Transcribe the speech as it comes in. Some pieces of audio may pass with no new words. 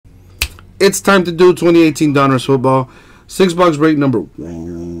it's time to do 2018 Donruss Football. 6 box break number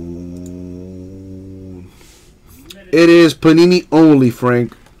 1. It is Panini only,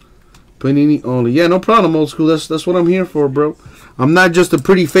 Frank. Panini only. Yeah, no problem, old school. That's what I'm here for, bro. I'm not just a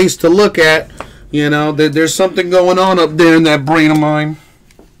pretty face to look at. You know, there's something going on up there in that brain of mine.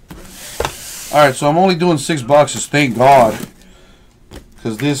 Alright, so I'm only doing 6 boxes, thank God.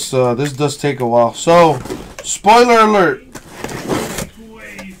 Because this does take a while. So, spoiler alert.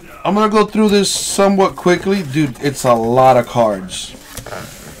 I'm going to go through this somewhat quickly. Dude, it's a lot of cards.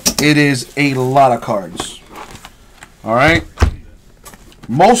 It is a lot of cards. Alright?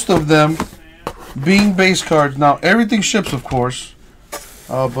 Most of them being base cards. Now, everything ships, of course.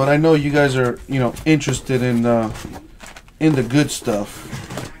 But I know you guys are, you know, interested in the good stuff.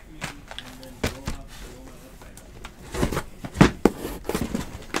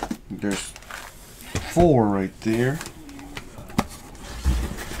 There's 4 right there.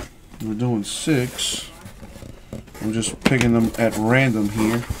 We're doing 6. I'm just picking them at random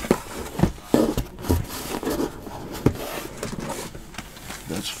here.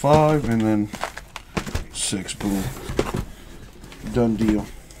 That's 5 and then 6. Boom. Done deal.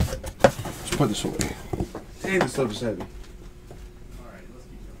 Let's put this away. And this stuff is heavy. Alright, let's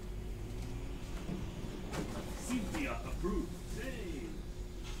keep going. Cynthia approved. Hey!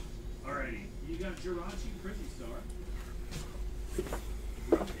 Alrighty, you got Jirachi Prison Star.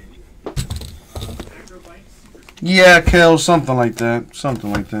 Yeah, Kel, something like that.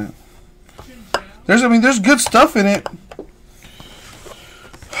 Something like that. There's good stuff in it.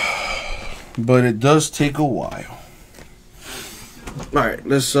 But it does take a while. Alright,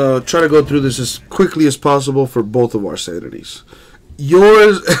 let's try to go through this as quickly as possible for both of our sanities.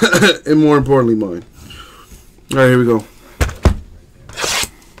 Yours and more importantly mine. Alright, here we go.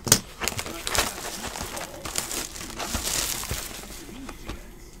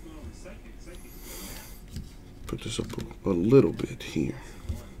 Put this up a little bit here.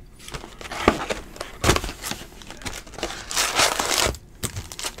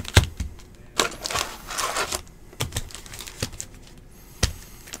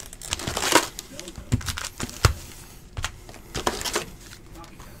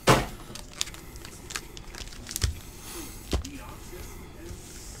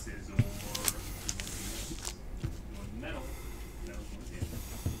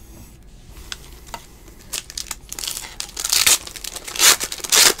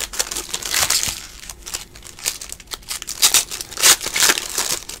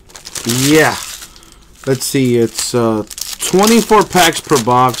 Yeah, let's see, it's 24 packs per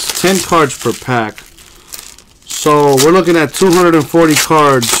box, 10 cards per pack. So we're looking at 240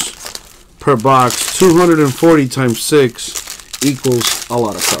 cards per box. 240 times 6 equals a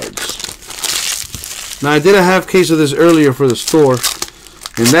lot of cards. Now I did a half case of this earlier for the store,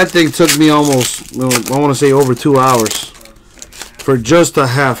 and that thing took me almost, I want to say over 2 hours for just a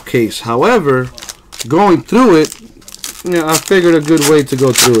half case. However, going through it, yeah, I figured a good way to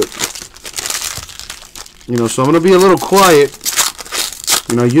go through it. You know, so I'm going to be a little quiet.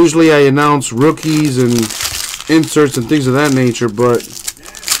 You know, usually I announce rookies and inserts and things of that nature, but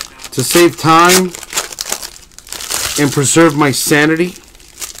to save time and preserve my sanity,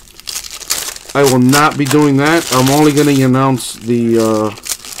 I will not be doing that. I'm only going to announce the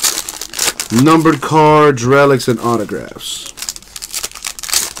numbered cards, relics, and autographs.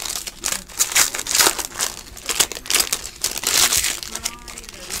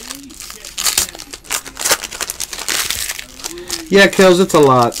 Yeah, Kels, it's a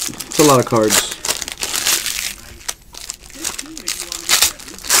lot. It's a lot of cards.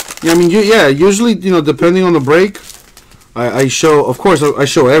 Yeah, I mean, yeah, usually, you know, depending on the break, I show, of course, I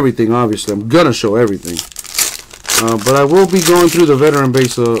show everything, obviously. I'm going to show everything. But I will be going through the veteran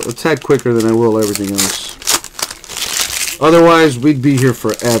base a tad quicker than I will everything else. Otherwise, we'd be here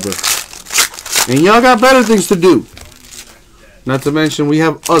forever. And y'all got better things to do. Not to mention, we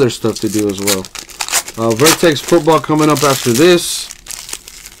have other stuff to do as well. Vertex Football coming up after this.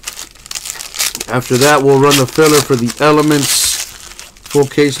 After that, we'll run the filler for the Elements full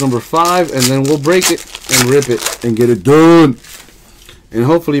case number 5, and then we'll break it and rip it and get it done. And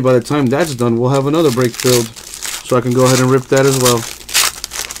hopefully by the time that's done, we'll have another break filled, so I can go ahead and rip that as well.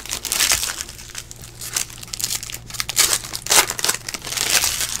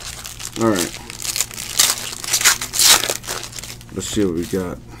 Alright. Let's see what we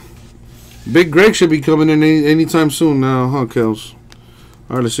got. Big Greg should be coming in anytime soon now, huh, Kels?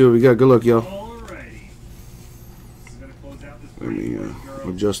 Alright, let's see what we got. Good luck, y'all. Let me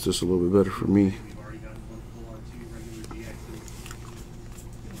adjust this a little bit better for me.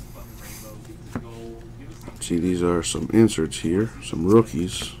 See, these are some inserts here, some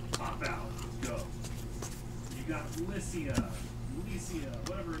rookies.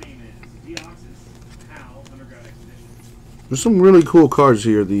 whatever her name is, Deoxys, Hal, Underground Expedition. There's some really cool cards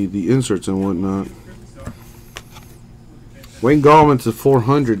here, the inserts and whatnot. Wayne Gallman to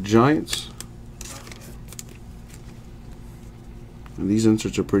 400 Giants. And these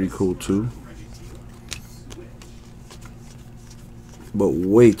inserts are pretty cool too. But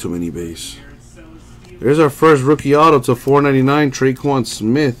way too many base. There's our first rookie auto to 499, Traquan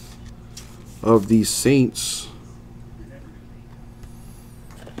Smith of the Saints.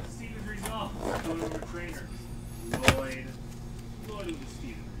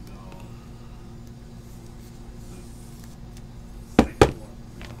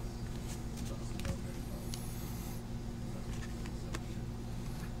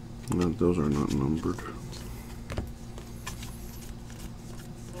 No, those are not numbered.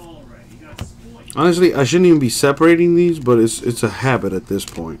 Honestly, I shouldn't even be separating these, but it's a habit at this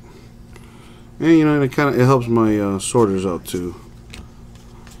point. And you know, it helps my sorters out too.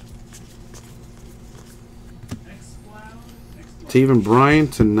 Taven Bryan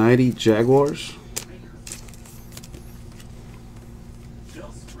to 90 Jaguars.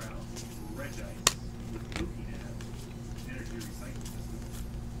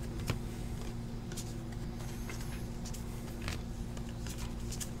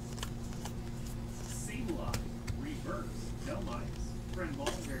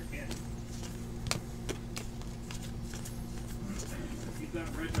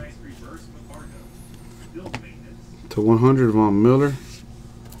 To 100 Von Miller,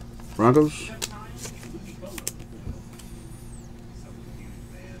 Broncos.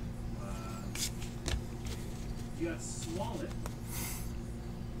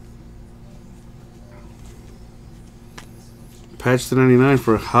 Patch to 99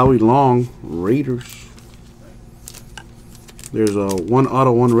 for Howie Long, Raiders. There's a 1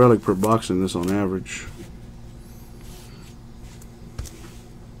 auto, 1 relic per box in this on average.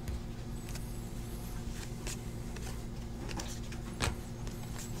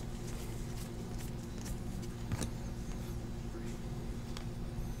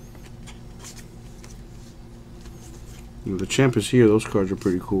 The champ is here. Those cards are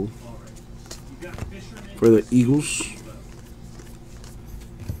pretty cool. For the Eagles,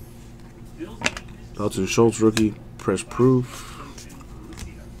 Dalton Schultz rookie, press proof.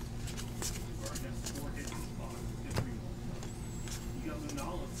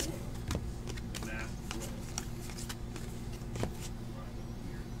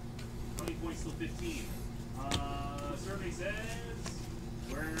 Survey says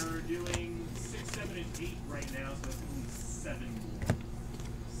we're doing 6, 7, and 8 right now, so that's only 7 more.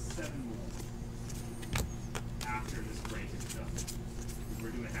 7 more after this break is done. We're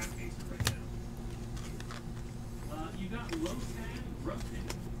doing a half case right now. You got Lotan, Ruffin,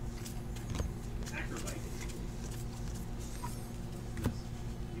 Acrolite.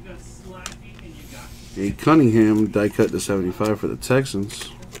 You got Slacking, and you got A Cunningham die cut to 75 for the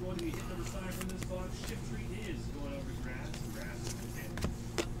Texans.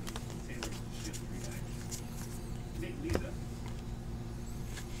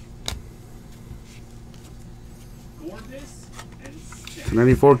 To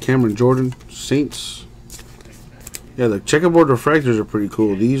 94 Cameron Jordan, Saints. Yeah, the checkerboard refractors are pretty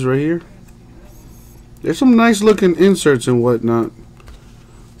cool. These right here. There's some nice looking inserts and whatnot.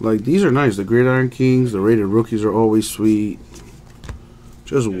 Like, these are nice. The Gridiron Kings, the rated rookies are always sweet.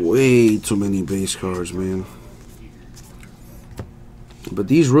 Just way too many base cards, man. But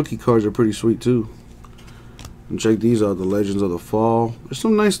these rookie cards are pretty sweet too. And check these out, the Legends of the Fall. There's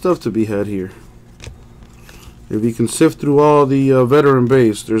some nice stuff to be had here. If you can sift through all the veteran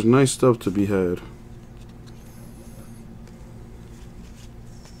base, there's nice stuff to be had.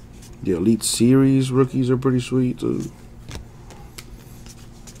 The Elite Series rookies are pretty sweet too.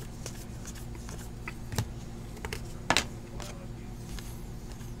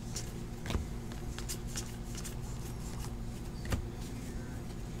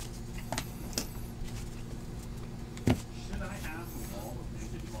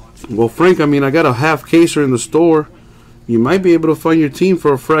 Well, Frank, I mean, I got a half caser in the store. You might be able to find your team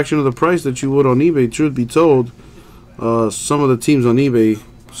for a fraction of the price that you would on eBay. Truth be told, some of the teams on eBay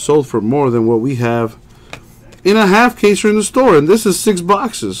sold for more than what we have in a half caser in the store. And this is 6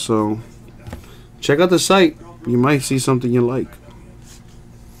 boxes, so check out the site. You might see something you like.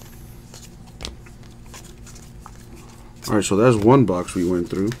 Alright, so that's 1 box we went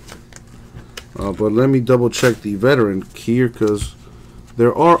through. But let me double check the veteran here, because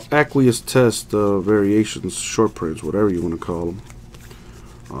there are aqueous test variations, short prints, whatever you want to call them.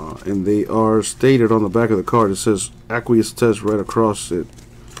 And they are stated on the back of the card. It says aqueous test right across it.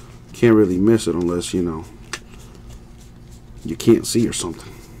 Can't really miss it unless, you know, you can't see or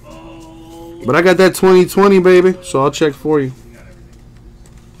something. But I got that 2020, baby, so I'll check for you.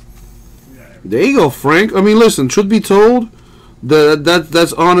 There you go, Frank. I mean, listen, truth be told,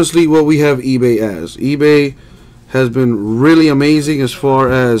 that's honestly what we have eBay as. eBay has been really amazing as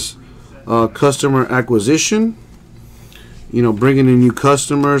far as customer acquisition. You know, bringing in new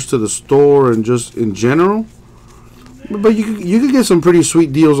customers to the store and just in general. But you could get some pretty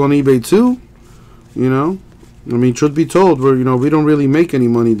sweet deals on eBay too. You know, I mean, truth be told, we don't really make any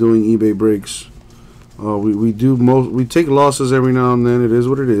money doing eBay breaks. We take losses every now and then. It is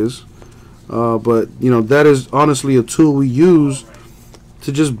what it is. But that is honestly a tool we use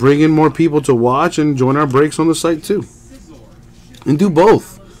to just bring in more people to watch and join our breaks on the site too, and do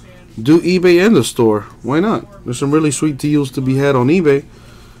both. Do eBay and the store. Why not? There's some really sweet deals to be had on eBay,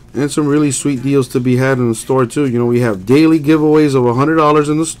 and some really sweet deals to be had in the store too. We have daily giveaways of $100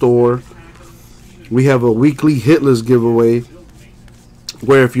 in the store. We have a weekly hit list giveaway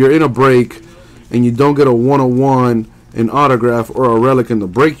where if you're in a break and you don't get a 101, an autograph, or a relic in the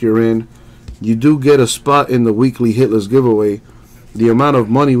break you're in, you do get a spot in the weekly hit list giveaway. The amount of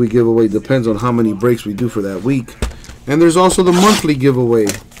money we give away depends on how many breaks we do for that week. And there's also the monthly giveaway,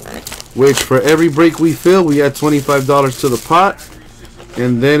 which for every break we fill, we add $25 to the pot.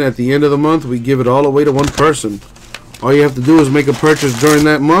 And then at the end of the month, we give it all away to one person. All you have to do is make a purchase during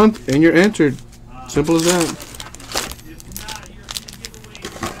that month, and you're entered. Simple as that.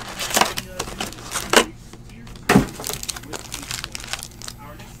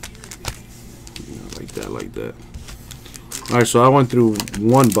 Like that. Alright, so I went through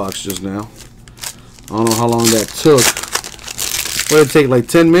one box just now. I don't know how long that took. What did it take, like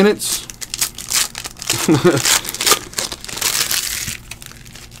 10 minutes?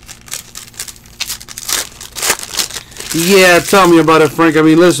 Yeah, tell me about it, Frank. I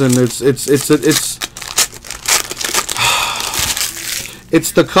mean, listen, it's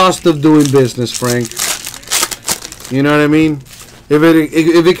the cost of doing business, Frank. You know what I mean?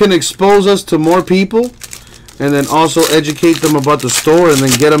 If it can expose us to more people, and then also educate them about the store, and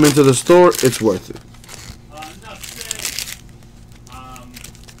then get them into the store, it's worth it.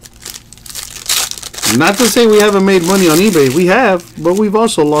 Not to say we haven't made money on eBay. We have, but we've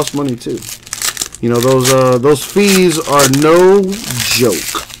also lost money too. Those fees are no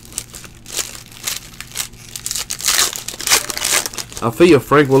joke. I feel you,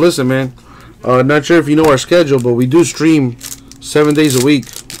 Frank. Well, listen, man. Not sure if you know our schedule, but we do stream 7 days a week.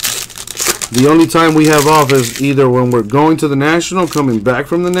 The only time we have off is either when we're going to the National, coming back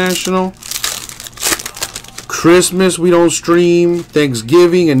from the National. Christmas we don't stream.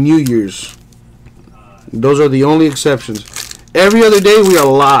 Thanksgiving and New Year's. Those are the only exceptions. Every other day we are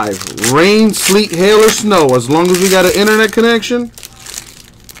live. Rain, sleet, hail, or snow. As long as we got an internet connection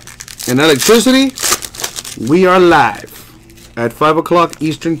and electricity, we are live at 5 o'clock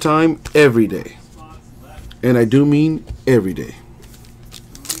Eastern Time every day. And I do mean every day.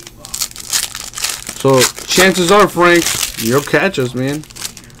 So chances are, Frank, you'll catch us, man.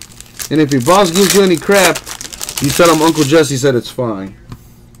 And if your boss gives you any crap, you tell him Uncle Jesse said it's fine.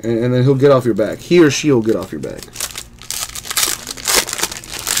 And then he'll get off your back. He or she will get off your back.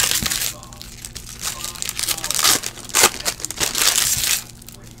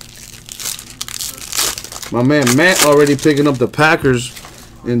 My man Matt already picking up the Packers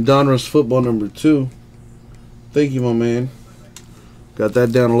in Donruss Football number 2. Thank you, my man. Got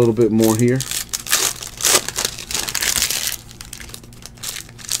that down a little bit more here.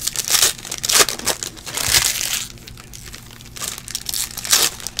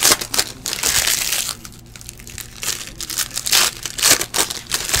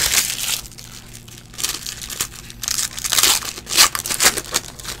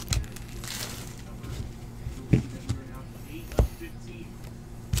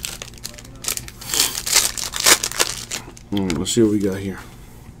 Let's see what we got here.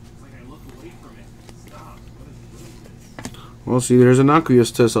 Well, see, there's an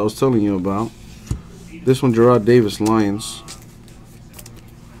aqueous test I was telling you about. This one, Gerard Davis, Lions.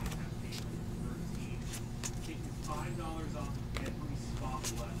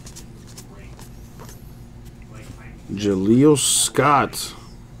 Jaleel Scott.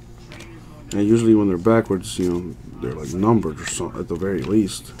 And usually when they're backwards, they're like numbered or something at the very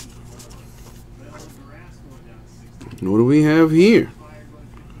least. What do we have here?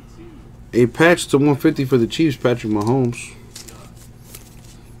 A patch to 150 for the Chiefs, Patrick Mahomes.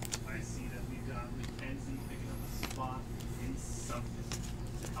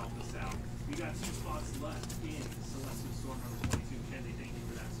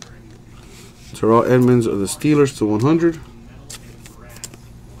 Terrell Edmonds of the Steelers to 100.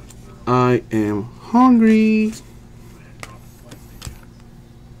 I am hungry.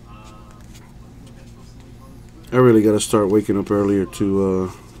 really got to start waking up earlier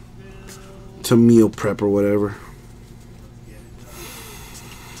to meal prep or whatever.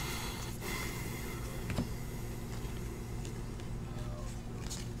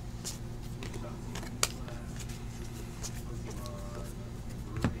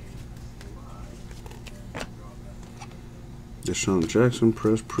 Deshaun Jackson,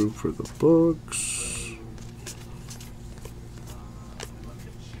 press proof for the Bucks.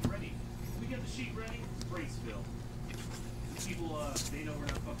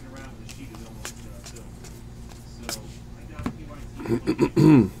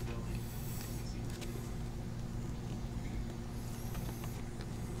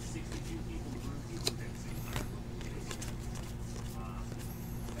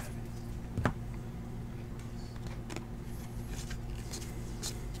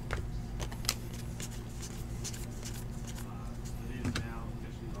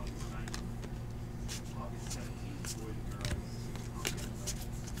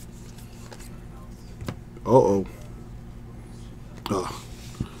 Uh-oh.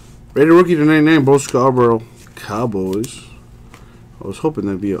 Rated rookie to 99, Bo Scarborough, Cowboys. I was hoping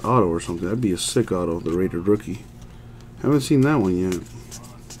that'd be an auto or something. That'd be a sick auto, the rated rookie. Haven't seen that one yet.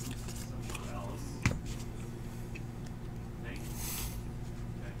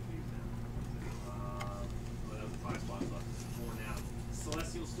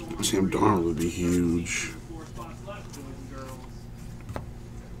 Sam Darnold would be huge.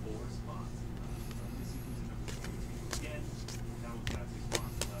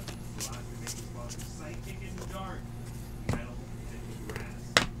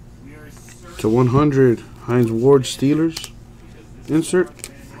 To 100, Hines Ward, Steelers. Insert.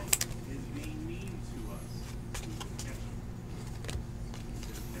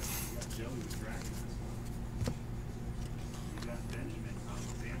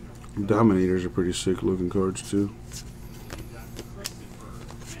 Dominators are pretty sick looking cards too.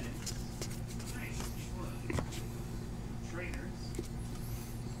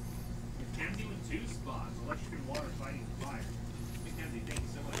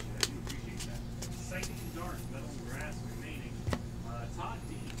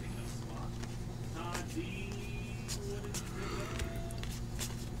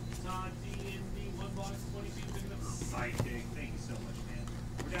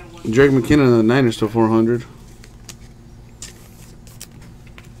 Drake McKinnon of the Niners to 400.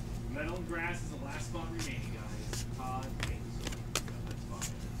 Metal and grass is the last spot remaining, guys. Todd,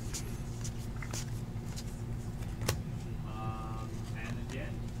 and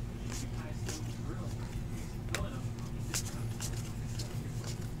again, you guys don't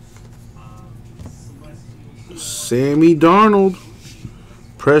drill. Sammy Darnold.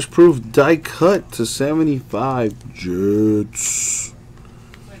 Press proof die cut to 75. Jets.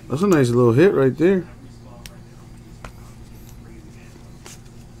 That's a nice little hit right there.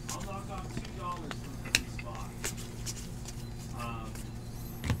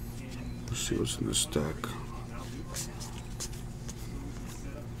 Let's see what's in the stack.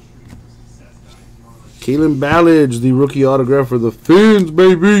 Kalen Ballage, the rookie autograph for the Fins,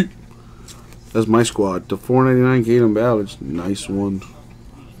 baby. That's my squad. The $4.99 Kalen Ballage. Nice one.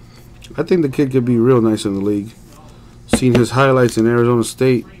 I think the kid could be real nice in the league. Seen his highlights in Arizona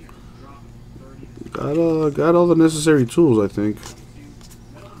State. Got all the necessary tools, I think.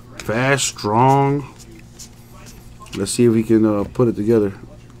 Fast, strong. Let's see if we can put it together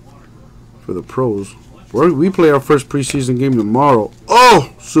for the pros. We play our first preseason game tomorrow.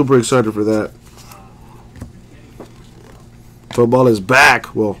 Oh, super excited for that. Football is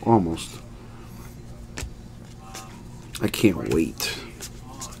back. Well, almost. I can't wait.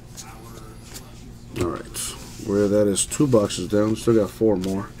 All right, where that is 2 boxes down. Still got 4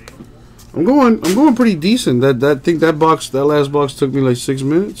 more. I'm going pretty decent. That last box took me like 6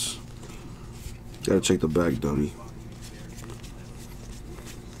 minutes. Gotta check the back, dummy.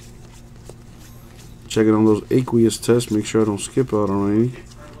 Checking on those aqueous tests. Make sure I don't skip out on any.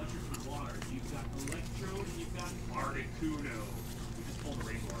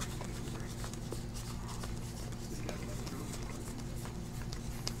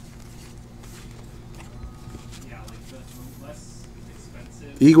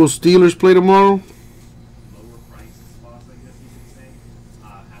 Eagles Steelers play tomorrow.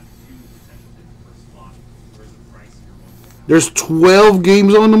 There's 12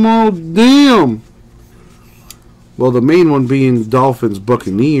 games on tomorrow. Damn. Well, the main one being Dolphins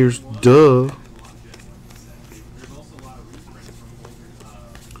Buccaneers. Duh.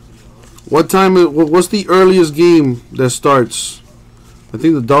 What time? What's the earliest game that starts? I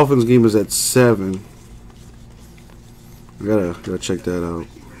think the Dolphins game is at 7. I gotta check that out.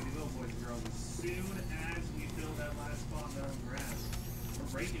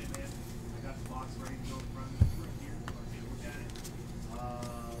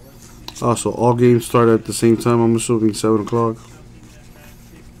 Also, all games start at the same time. I'm assuming 7 o'clock.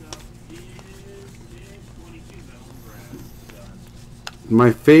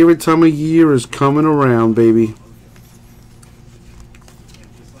 My favorite time of year is coming around, baby.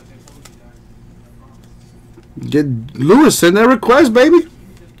 Get Lewis, send that request, baby.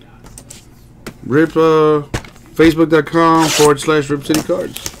 Rip, Facebook.com/Rip City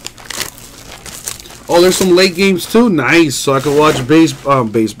Cards. Oh, there's some late games too. Nice. So I can watch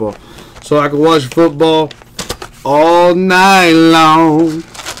baseball. So I can watch football all night long,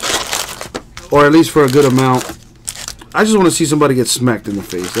 or at least for a good amount. I just want to see somebody get smacked in the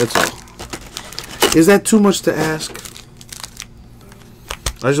face. That's all. Is that too much to ask?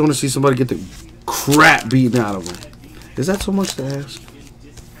 I just want to see somebody get the crap beaten out of them. Is that so much to ask?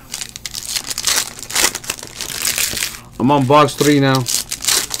 I'm on box 3 now.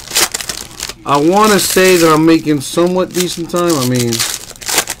 I want to say that I'm making somewhat decent time. I mean,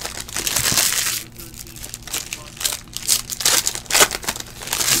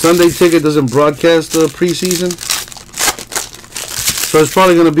 Sunday Ticket doesn't broadcast the preseason, so it's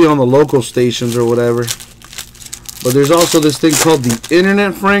probably going to be on the local stations or whatever. But there's also this thing called the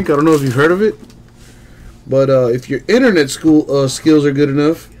internet, Frank. I don't know if you've heard of it. But if your internet skills are good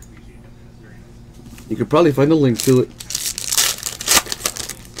enough, you could probably find a link to it.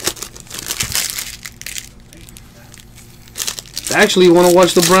 Actually, you want to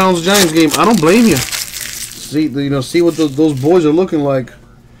watch the Browns-Giants game? I don't blame you. See what those boys are looking like.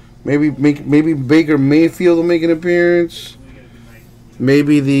 Maybe Baker Mayfield will make an appearance.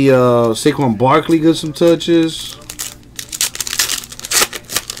 Maybe the Saquon Barkley gets some touches.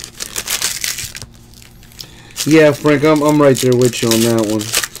 Yeah, Frank, I'm right there with you on that one.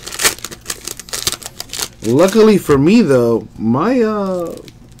 Luckily for me, though, my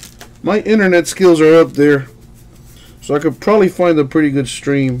internet skills are up there, so I could probably find a pretty good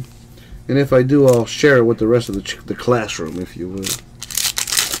stream. And if I do, I'll share it with the rest of the classroom, if you will.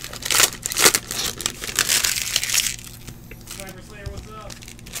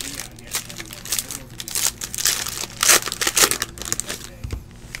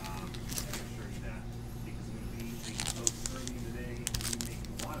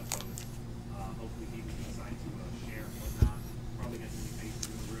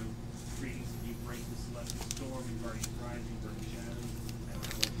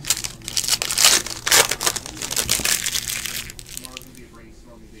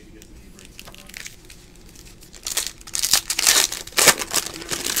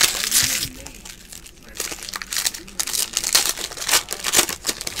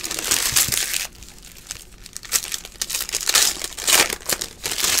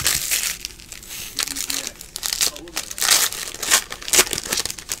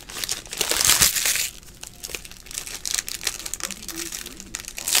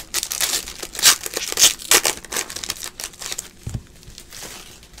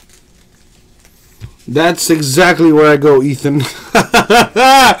 That's exactly where I go, Ethan.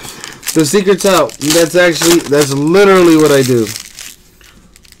 The secret's out. That's literally what I do.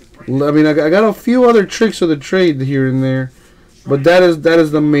 I mean, I got a few other tricks of the trade here and there, but that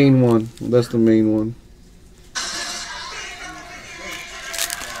is the main one. That's the main one.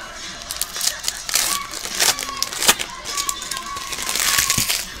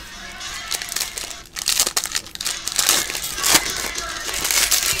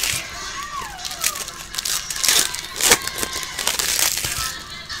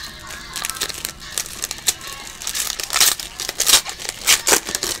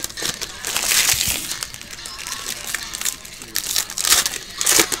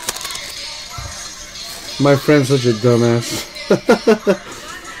 My friend's such a dumbass.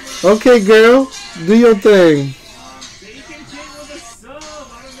 Okay, girl, do your thing.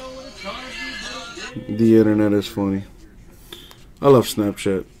 The internet is funny. I love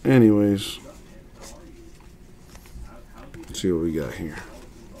Snapchat. Anyways, let's see what we got here.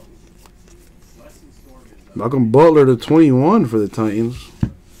 Malcolm Butler to 21 for the Titans.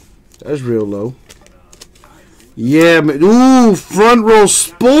 That's real low. Yeah, man. Ooh, Front Row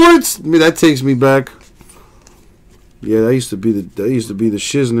Sports. I mean, that takes me back. Yeah, that used to be the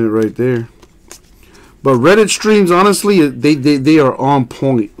shiznit right there. But Reddit streams, honestly, they are on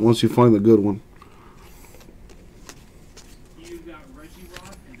point once you find the good one. You got Reggie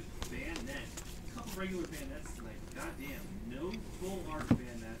Rock and the Bayonet. A couple regular Bayonets tonight. Goddamn, no full art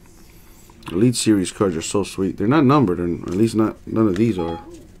Bayonets. Elite Series cards are so sweet. They're not numbered, or at least none of these are.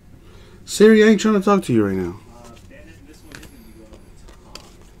 Siri, I ain't trying to talk to you right now. Bayonet, this one is going to be going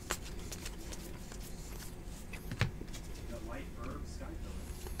on the top.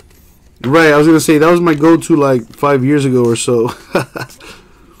 Right, I was going to say, that was my go-to like 5 years ago or so.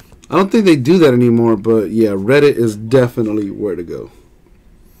 I don't think they do that anymore, but yeah, Reddit is definitely where to go.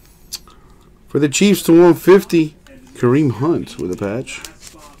 For the Chiefs to 150, Kareem Hunt with a patch.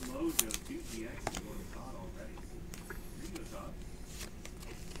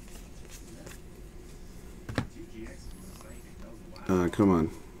 Come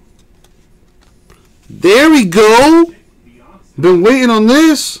on. There we go. Been waiting on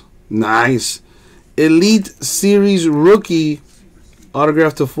this. Nice. Elite Series rookie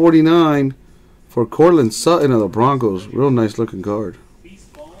autograph to 49 for Cortland Sutton of the Broncos. Real nice looking card.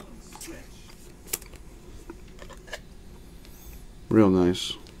 Real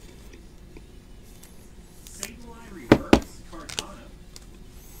nice.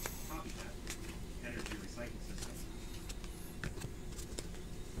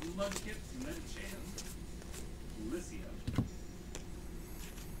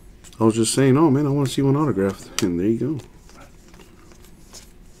 I was just saying, oh man, I want to see one autographed. And there you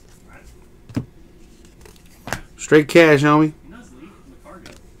go. Straight cash, homie.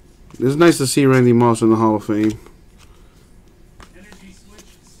 It's nice to see Randy Moss in the Hall of Fame.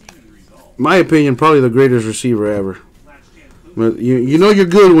 My opinion, probably the greatest receiver ever. But you know you're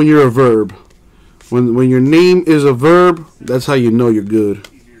good when you're a verb. When your name is a verb, that's how you know you're good.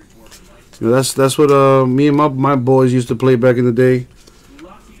 You know, that's what me and my boys used to play back in the day.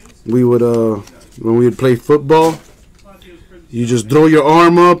 We would when we would play football, you just throw your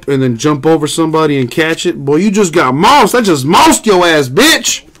arm up and then jump over somebody and catch it. Boy, you just got mossed. I just mossed your ass,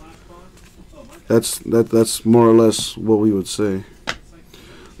 bitch. That's more or less what we would say.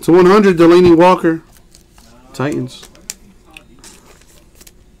 To 100, Delaney Walker, Titans.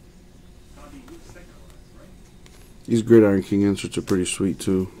 These Gridiron King inserts are pretty sweet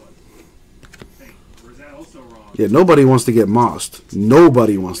too. Yeah, nobody wants to get mossed.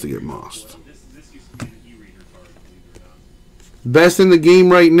 Nobody wants to get mossed. Best in the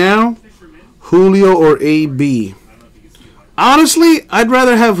game right now, Julio or AB. Honestly, I'd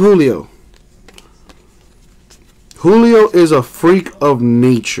rather have Julio. Julio is a freak of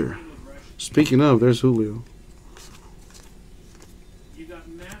nature. Speaking of, there's Julio.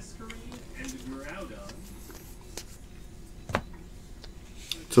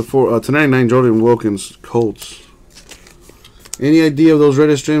 To 99, Jordan Wilkins, Colts. Any idea of those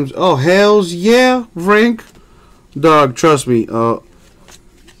Reddit streams? Oh, hells yeah, Frank. Dog, trust me. I'll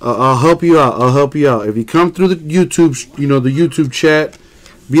help you out. I'll help you out. If you come through the YouTube, the YouTube chat,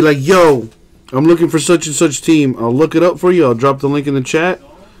 be like, yo, I'm looking for such and such team. I'll look it up for you. I'll drop the link in the chat.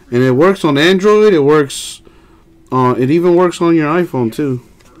 And it works on Android. It works on. It even works on your iPhone too.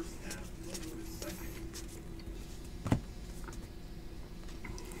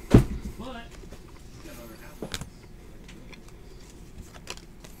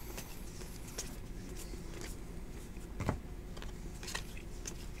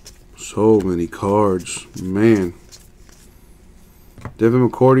 So many cards, man. Devin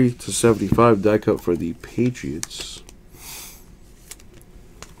McCourty to 75 die cut for the Patriots.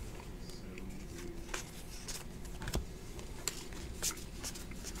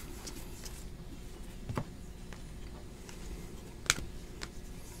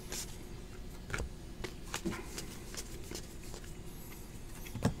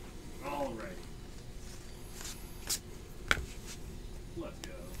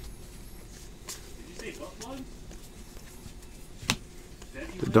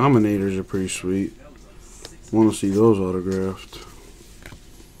 The Dominators are pretty sweet. Want to see those autographed.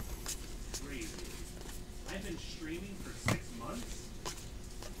 I've been streaming for 6 months.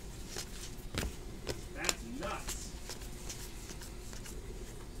 That's nuts.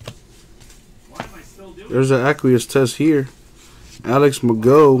 Why am I still doing There's an aqueous test here. Alex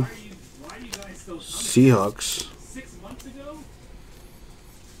McGough, why are you guys still Seahawks. 6 months ago?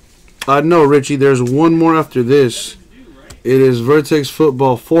 No, Richie, there's one more after this. It is Vertex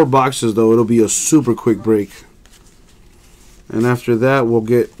Football, 4 boxes though. It'll be a super quick break. And after that, we'll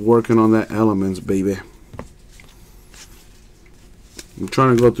get working on that Elements, baby. I'm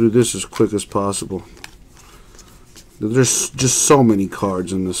trying to go through this as quick as possible. There's just so many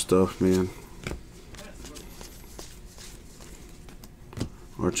cards in this stuff, man.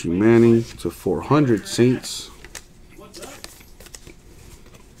 Archie Manning to 400, Saints. What's up?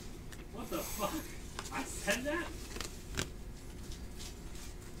 What the fuck? I said that?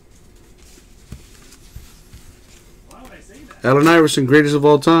 Why would I say that? Allen Iverson, greatest of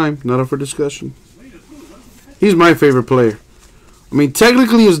all time. Not up for discussion. He's my favorite player. I mean,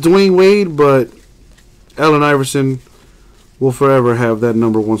 technically it's Dwayne Wade, but Allen Iverson will forever have that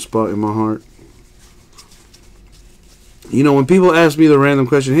 #1 spot in my heart. You know, when people ask me the random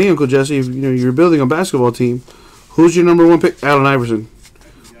question, hey, Uncle Jesse, if you're building a basketball team, who's your #1 pick? Allen Iverson.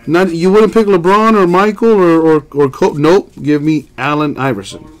 Not you wouldn't pick LeBron or Michael or nope. Give me Allen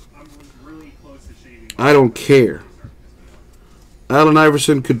Iverson. I'm really close to shaving. I don't care. Allen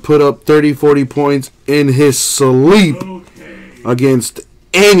Iverson could put up 30, 40 points in his sleep against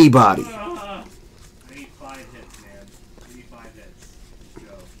anybody. I need 5 hits, man. I need 5 hits.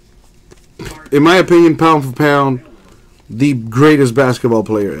 Let's go. In my opinion, pound for pound, the greatest basketball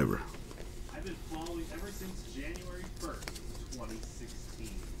player ever. I've been following ever since January 1st, 2016.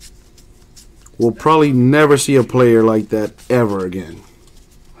 We'll probably never see a player like that ever again.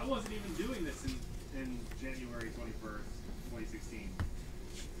 I wasn't even doing this in January 21st, 2016.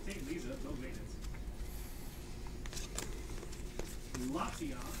 Taking these up, no maintenance.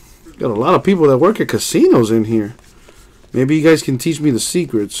 Latias. Got a lot of people that work at casinos in here. Maybe you guys can teach me the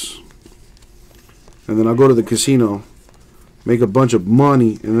secrets. And then I'll go to the casino, make a bunch of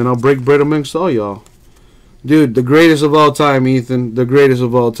money, and then I'll break bread amongst all y'all. Dude, the greatest of all time, Ethan. The greatest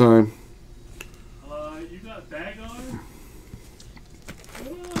of all time. You got bag on?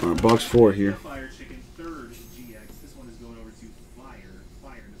 Alright, box 4 here. Fire Chicken, 3rd GX. This one is going over to Fire.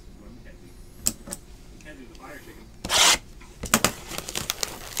 Fire, this is one Kenzie. Kenzie, the Fire Chicken.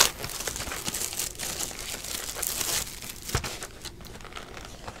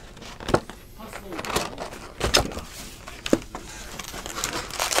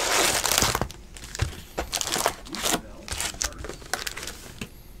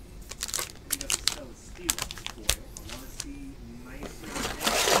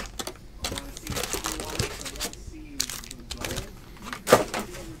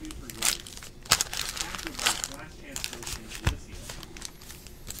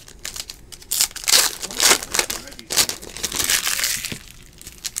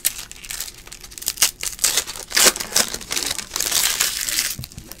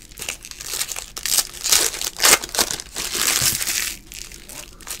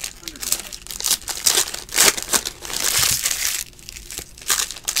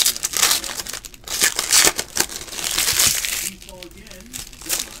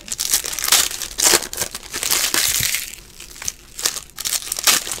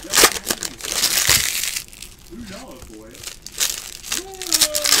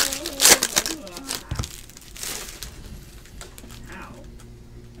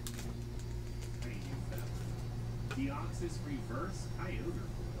 Deoxys Reverse Kyogre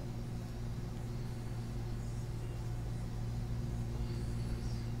foil.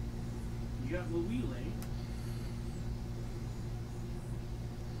 You got Louile.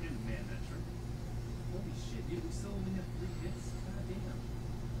 And Manmetra. Holy shit, dude, we still only have 3 hits? God damn.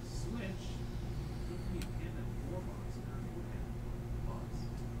 Switch. Give me a pin and 4 box. Box.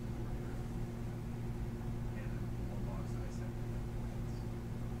 And 1 box that I sent.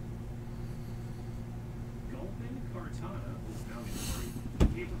 Gulpin, Cartana,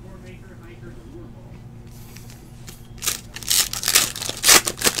 Paperboard Maker, Hiker, Lure Ball.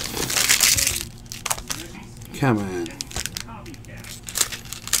 Come on. Copycat.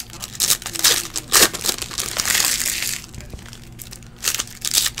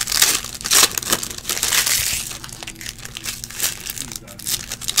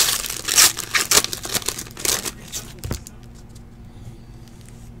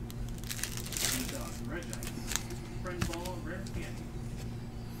 Friend Ball, Rare Candy.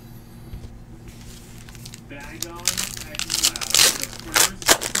 Bag on, acting loud. The first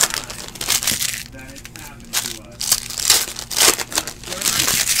time that it's happened to us. The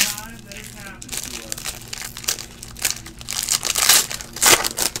first time that it's happened to us.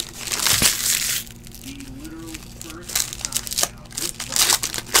 The literal first time now. This box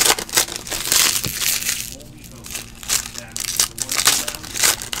is only hope that the ones around are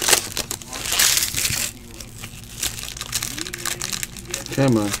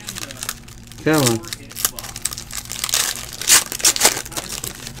Come on. Come on.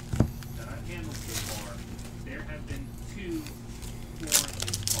 That I've handled so far, there have been 2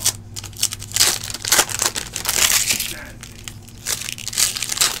 4-hit boxes. Sad thing.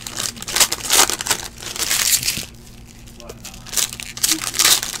 But,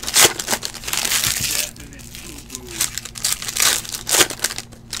 definite poo-poo.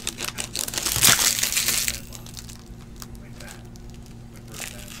 Like that. My first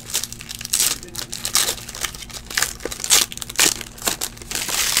bad box.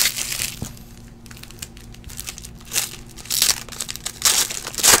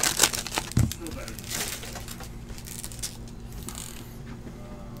 Still better than that.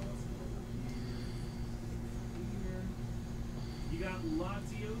 You got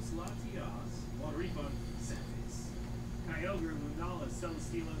Latias, Water Refund, Satis, Kyogre, Lunala,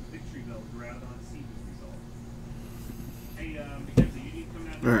 Celesteela, Victory Bell, Groudon, Season Result. Hey, Mackenzie, you need to come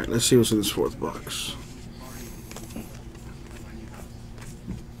out Alright, let's see what's in this fourth box.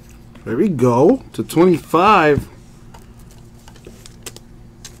 There we go. To 25.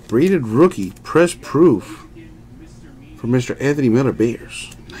 Braided rookie. Press proof. For Mr. Anthony Miller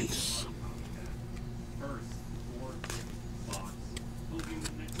Bears. Nice.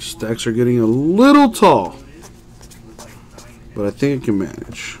 Stacks are getting a little tall. But I think I can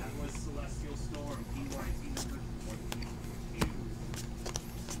manage.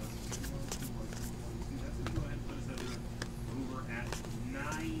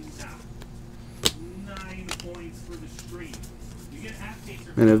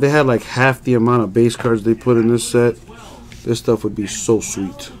 And if they had like half the amount of base cards they put in this set, this stuff would be so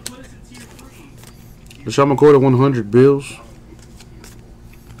sweet. LaShawn McCoy to 100 bills.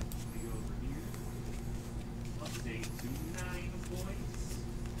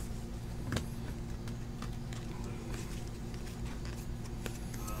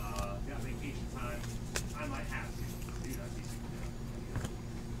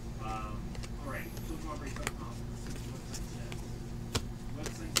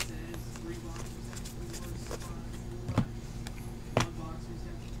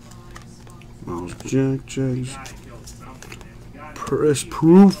 Jags. Press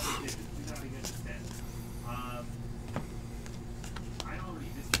proof.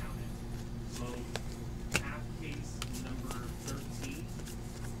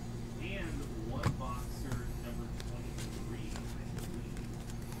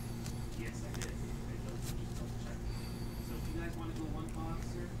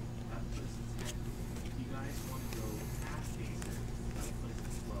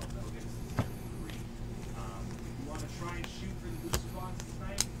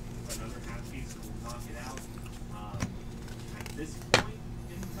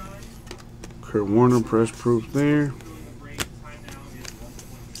 Kurt Warner press proof there.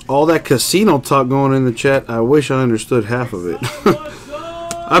 All that casino talk going in the chat. I wish I understood half of it.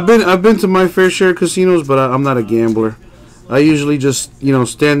 I've been to my fair share of casinos, but I'm not a gambler. I usually just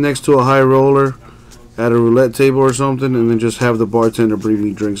stand next to a high roller at a roulette table or something, and then just have the bartender bring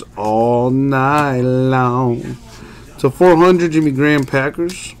me drinks all night long. To 400 Jimmy Graham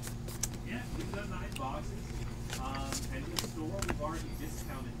Packers.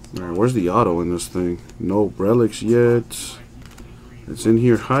 Alright, where's the auto in this thing? No relics yet. It's in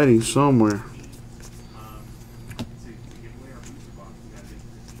here hiding somewhere.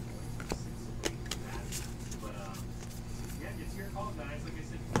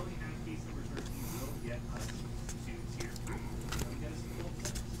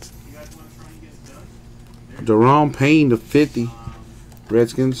 Deron Payne to 50.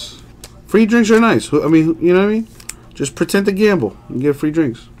 Redskins. Free drinks are nice. I mean, you know what I mean? Just pretend to gamble and get free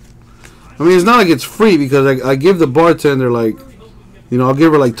drinks. I mean, it's not like it's free because I give the bartender like, I'll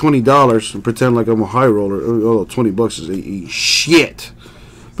give her like $20 and pretend like I'm a high roller. Oh, $20 is shit.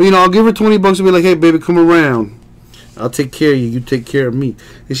 But I'll give her $20 and be like, hey baby, come around. I'll take care of you. You take care of me.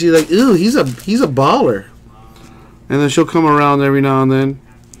 And she's like, ew, he's a baller. And then she'll come around every now and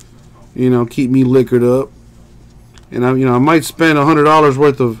then, keep me liquored up. And I might spend $100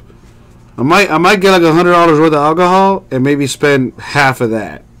 worth of. I might get like $100 worth of alcohol and maybe spend half of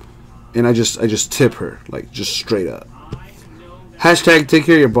that. And I just tip her, like, just straight up. Hashtag take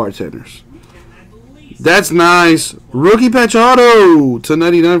care of your bartenders. That's nice. Rookie patch auto to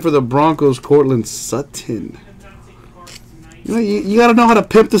 99 for the Broncos, Cortland Sutton. You got to know how to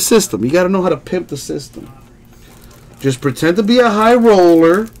pimp the system. You got to know how to pimp the system. Just pretend to be a high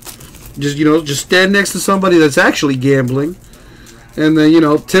roller. Just stand next to somebody that's actually gambling. And then,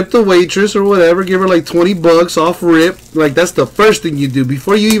 tip the waitress or whatever. Give her like $20 off rip. Like, that's the first thing you do.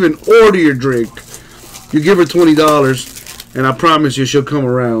 Before you even order your drink, you give her $20. And I promise you she'll come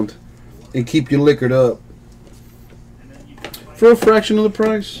around and keep you liquored up. For a fraction of the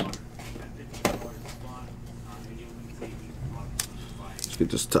price. Let's get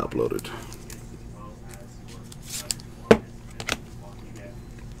this top loaded.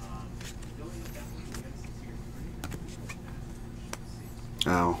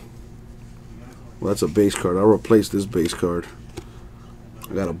 Ow. Well, that's a base card. I'll replace this base card.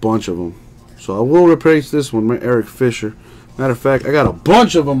 I got a bunch of them. So I will replace this one, Eric Fisher. Matter of fact, I got a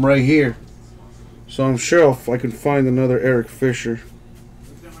bunch of them right here. So I'm sure if I can find another Eric Fisher.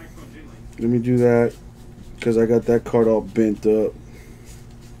 Let me do that. Because I got that card all bent up.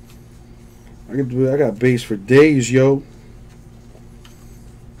 I got base for days, yo.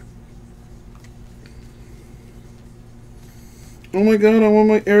 Oh my god, I want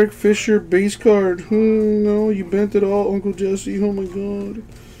my Eric Fisher base card. No, you bent it all, Uncle Jesse. Oh my god.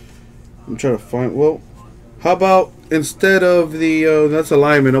 I'm trying to find. Well, how about instead of the that's a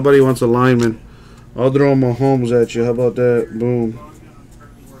lineman. Nobody wants a lineman. I'll throw Mahomes at you. How about that? Boom.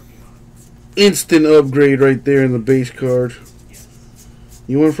 Instant upgrade right there in the base card.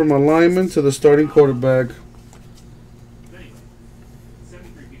 You went from a lineman to the starting quarterback.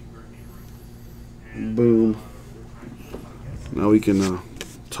 Boom. Now we can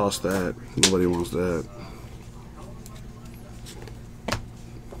toss that. Nobody wants that.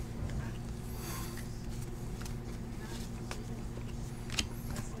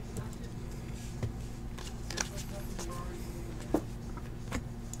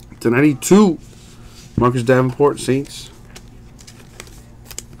 To 92, Marcus Davenport, Saints.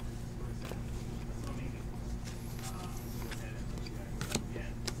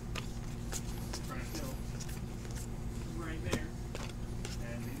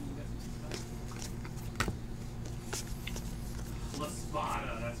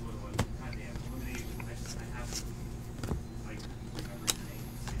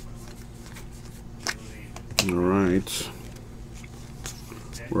 All right.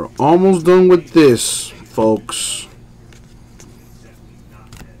 We're almost done with this, folks.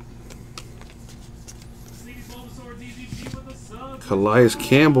 Calais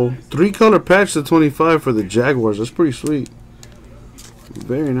Campbell. 3-color patch to 25 for the Jaguars. That's pretty sweet.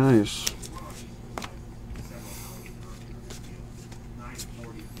 Very nice.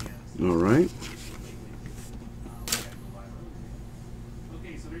 All right.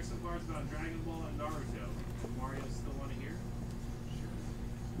 Okay, so there's some cards about Dragon Ball and Naruto. Mario still want to hear?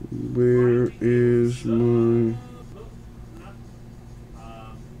 Where is my...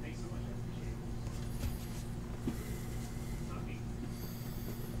 Thanks so much. I appreciate it. Not me.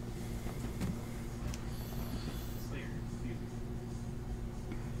 Slayer, excuse me.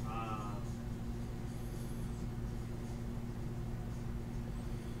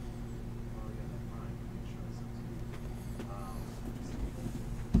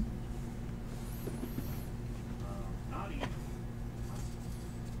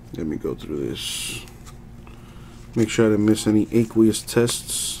 Let me go through this. Make sure I didn't miss any aqueous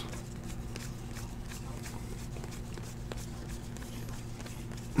tests.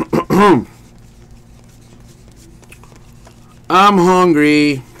 I'm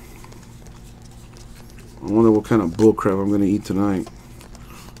hungry. I wonder what kind of bullcrap I'm going to eat tonight.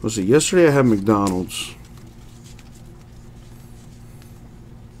 Let's see. Yesterday I had McDonald's.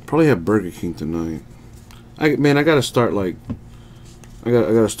 Probably have Burger King tonight. I gotta start like I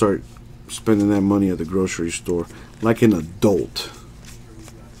gotta start spending that money at the grocery store like an adult.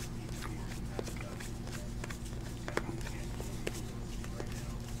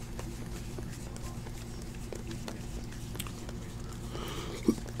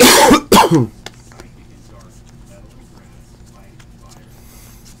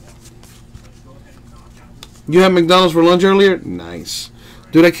 You had McDonald's for lunch earlier? Nice.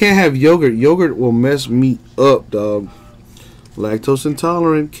 Dude, I can't have yogurt. Yogurt will mess me up, dog. Lactose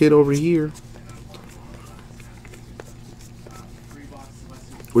intolerant kid over here.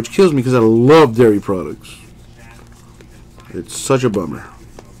 Which kills me because I love dairy products. It's such a bummer.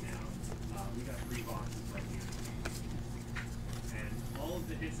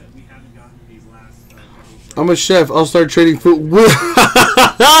 I'm a chef. I'll start trading food.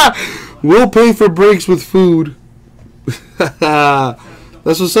 We'll pay for breaks with food.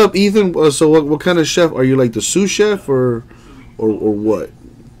 That's what's up, Ethan. So what kind of chef? Are you like the sous chef or what?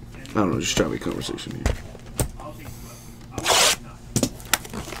 I don't know. Just trying to make conversation here.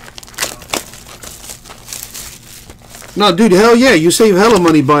 No, dude, hell yeah. You save hella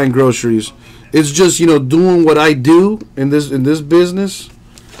money buying groceries. It's just, you know, doing what I do in this business.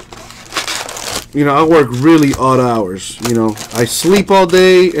 You know, I work really odd hours. You know, I sleep all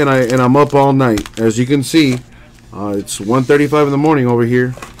day and I'm up all night. As you can see, it's 1:35 in the morning over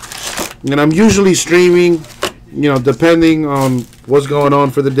here, and I'm usually streaming. You know, depending on what's going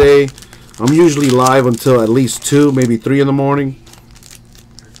on for the day, I'm usually live until at least 2, maybe 3 in the morning.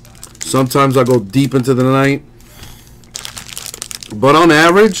 Sometimes I go deep into the night, but on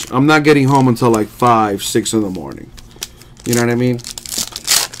average, I'm not getting home until like 5, 6 in the morning. You know what I mean?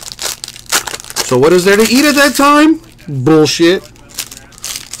 So what is there to eat at that time? Bullshit.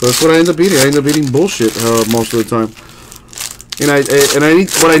 So that's what I end up eating. I end up eating bullshit most of the time. And I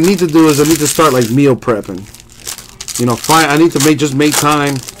need, what I need to do is I need to start like meal prepping. You know, I need to just make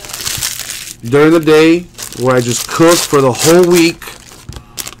time during the day where I just cook for the whole week,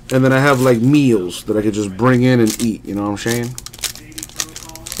 and then I have like meals that I could just bring in and eat. You know what I'm saying?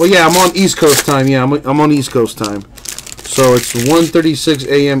 Well, yeah, I'm on East Coast time. Yeah, I'm on East Coast time. So it's 1:36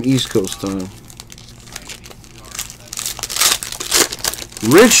 a.m. East Coast time.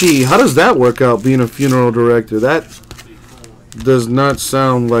 Richie, how does that work out being a funeral director? That does not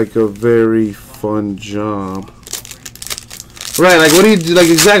sound like a very fun job. Right, like what do you do? Like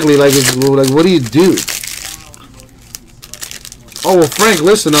exactly, like what do you do? Oh well, Frank,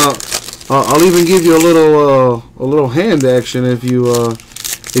 listen, I'll even give you a little hand action if you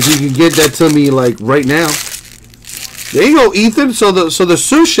can get that to me like right now. There you go, Ethan. So the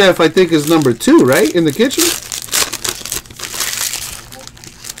sous chef I think is number 2, right, in the kitchen.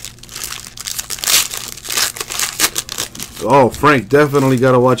 Oh, Frank, definitely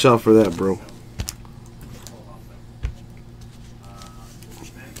got to watch out for that, bro.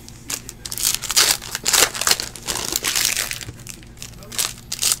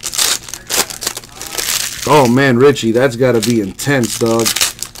 Oh, man, Richie, that's got to be intense, dog.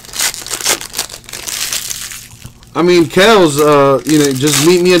 I mean, Kels, you know, just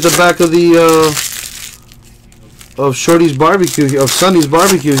meet me at the back of the, of Shorty's barbecue, of Sonny's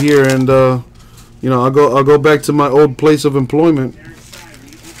barbecue here, and, you know, I'll go back to my old place of employment.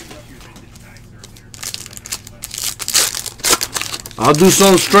 I'll do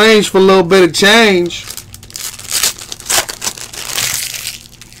something strange for a little bit of change.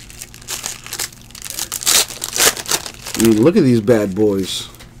 I mean, look at these bad boys.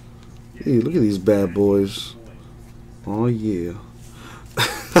 Hey, look at these bad boys. Oh yeah.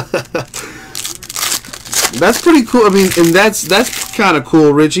 That's pretty cool. I mean, and that's kind of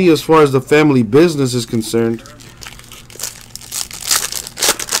cool, Richie, as far as the family business is concerned.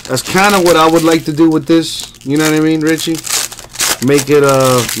 That's kind of what I would like to do with this. You know what I mean, Richie? Make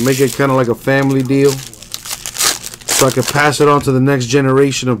it kind of like a family deal, so I can pass it on to the next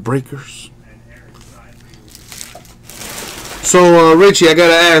generation of breakers. So, Richie, I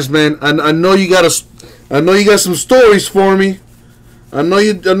gotta ask, man. I know you got some stories for me. I know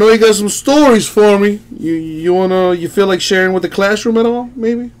you got some stories for me. You feel like sharing with the classroom at all,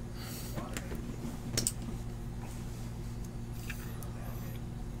 maybe?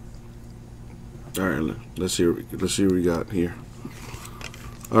 All right, let's see what we got here.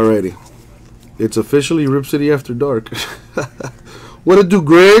 Alrighty, it's officially Rip City After Dark. What it do,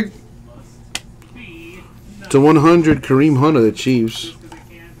 Greg? To 100, Kareem Hunt of the Chiefs.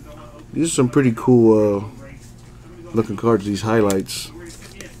 These are some pretty cool looking cards. These highlights.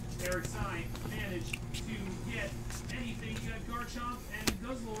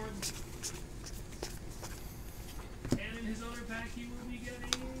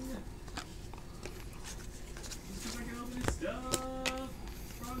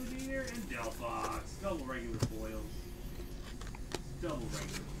 Double regular foils. Double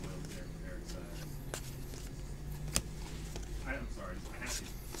regular foils there for Eric's side. I'm sorry, I have to.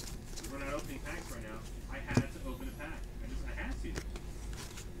 We're not opening packs right now. I had to open a pack. I had to.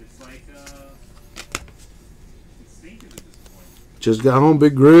 It's like, it's stinking at this point. Just got home,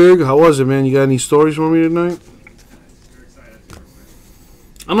 Big Greg. How was it, man? You got any stories for me tonight? Very excited to work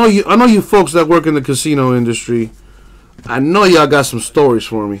with. I know you folks that work in the casino industry. I know y'all got some stories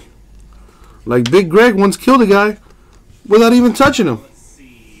for me. Like Big Greg once killed a guy without even touching him. Let's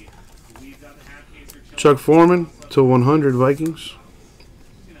see. We've got the half case for Chuck Foreman to 100 Vikings.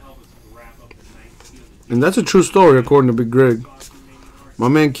 And that's a true story according to Big Greg. My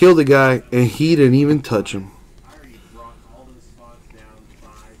man killed a guy and he didn't even touch him. I already brought all those spots down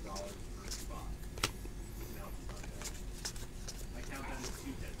 $5 per spot. Now it's not bad. I count that as 2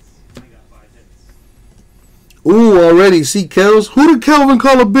 hits. I got 5 hits. Ooh, already. See, Kels? Who did Calvin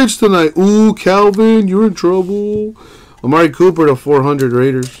call a bitch tonight? Ooh, Calvin, you're in trouble. Amari Cooper to 400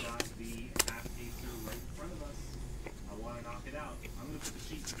 Raiders. Got the half caser right in front of us. I want to knock it out. I'm going to put the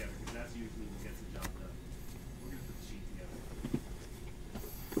sheet together because that's usually what gets the job done. We're going to put the sheet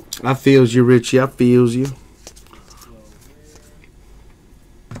together. I feels you, Richie. I feels you.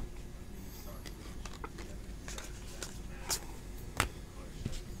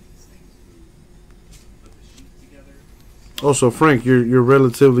 Also, Frank, you're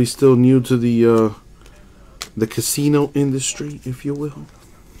relatively still new to the casino industry, if you will.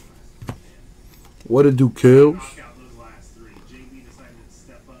 What it do, Kels?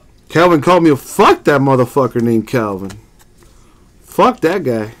 Calvin called me a fuck that motherfucker named Calvin. Fuck that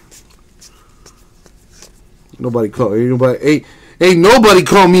guy. Nobody call ain't nobody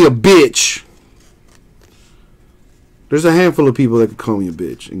call me a bitch. There's a handful of people that could call me a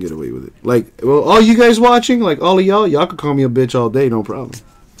bitch and get away with it. Like, well, all you guys watching, like all of y'all could call me a bitch all day, no problem.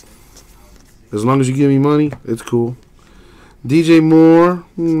 As long as you give me money, it's cool. DJ Moore,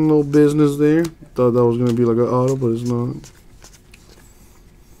 no business there. Thought that was gonna be like an auto, but it's not.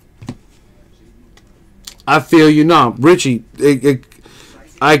 I feel you now, Richie.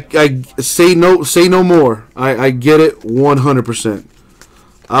 I say no more. I get it 100%.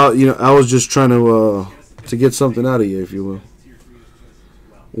 I was just trying to get something out of you, if you will.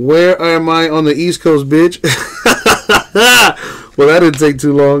 Where am I on the East Coast, bitch? Well, that didn't take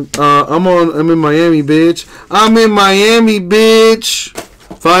too long. I'm in Miami, bitch. I'm in Miami, bitch.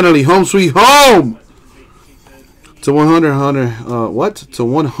 Finally, home sweet home. To 100 Hunter, what? To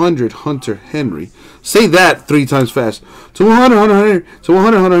 100 Hunter Henry. Say that 3 times fast. To 100 Hunter Henry. To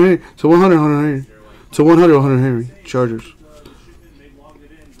 100 Hunter Henry. To 100 Hunter Henry. To 100 Hunter Henry. Chargers.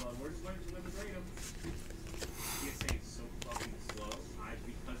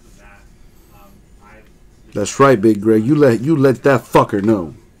 That's right, Big Greg. You let that fucker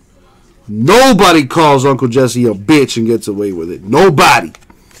know. Nobody calls Uncle Jesse a bitch and gets away with it. Nobody.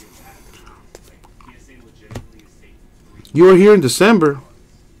 You were here in December.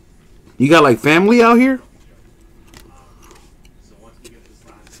 You got like family out here?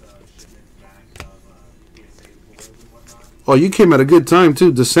 Oh, you came at a good time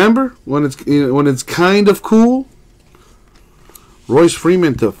too. December when it's kind of cool. Royce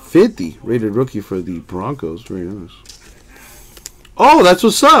Freeman to 50, rated rookie for the Broncos. Very nice. Oh, that's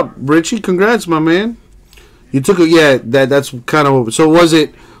what's up, Richie. Congrats, my man. You took it. Yeah, that's kind of. So was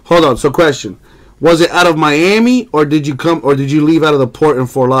it? Hold on. So question: was it out of Miami, or did you leave out of the port in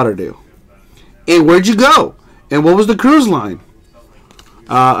Fort Lauderdale? And where'd you go? And what was the cruise line?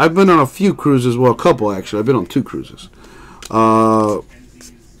 I've been on a few cruises. Well, a couple actually. I've been on 2 cruises.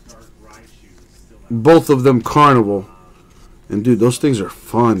 Both of them Carnival. And dude, those things are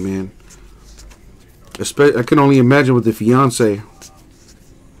fun, man. I can only imagine with the fiance.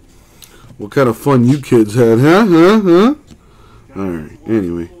 What kind of fun you kids had, huh? All right.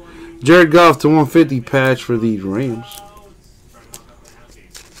 Anyway, Jared Goff to 150 patch for the Rams.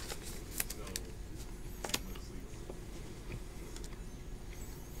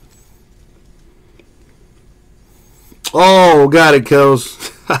 Oh, got it, Kels.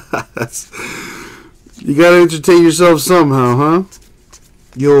 You gotta entertain yourself somehow, huh?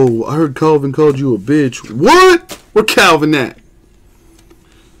 Yo, I heard Calvin called you a bitch. What? Where Calvin at?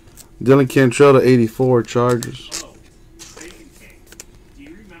 Dylan Cantrell to 84 Chargers.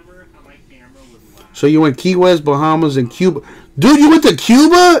 So you went Key West, Bahamas, and Cuba. Dude, you went to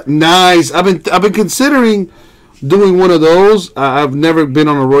Cuba? Nice. I've been considering doing one of those. I've never been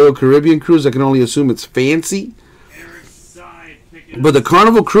on a Royal Caribbean cruise. I can only assume it's fancy. But the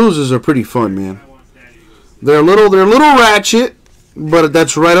Carnival cruises are pretty fun, man. They're a little ratchet, but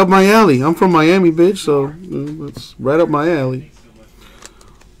that's right up my alley. I'm from Miami, bitch, so that's right up my alley.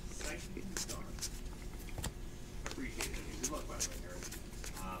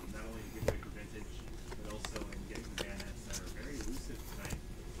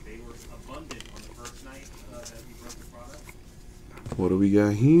 What do we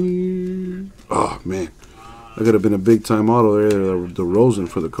got here? Oh, man. That could have been a big-time auto there, the Rosen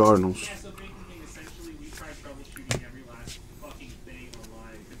for the Cardinals.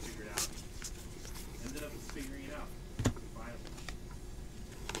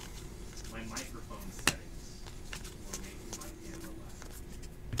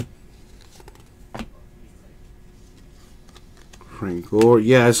 Frank Gore.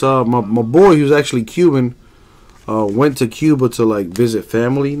 Yeah, I saw my boy, who's actually Cuban, went to Cuba to like visit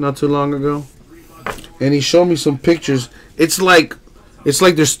family not too long ago, and he showed me some pictures. It's like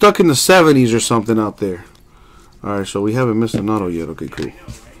they're stuck in the 70s or something out there. All right, so we haven't missed an auto yet. Okay, cool.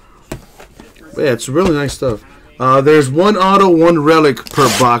 But yeah, it's really nice stuff. There's 1 auto, 1 relic per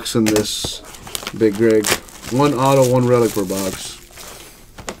box in this, Big Greg. 1 auto, 1 relic per box,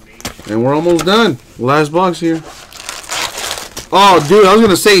 and we're almost done. Last box here. Oh, dude, I was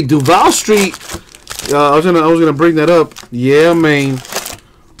gonna say Duval Street. I was gonna bring that up. Yeah, man.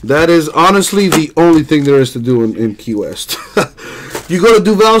 That is honestly the only thing there is to do in Key West. You go to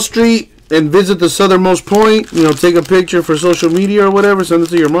Duval Street and visit the southernmost point. You know, take a picture for social media or whatever. Send it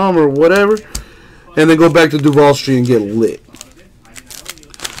to your mom or whatever, and then go back to Duval Street and get lit.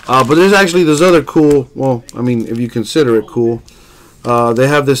 But there's other cool. Well, I mean, if you consider it cool, they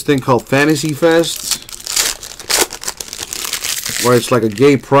have this thing called Fantasy Fest, where it's like a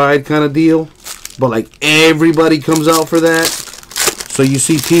gay pride kind of deal, but like everybody comes out for that. So you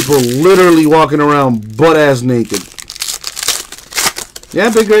see people literally walking around butt-ass naked.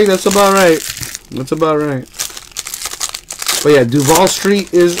 Yeah, Big Greg, that's about right. That's about right. But yeah, Duval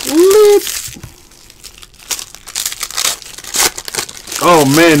Street is lit. Oh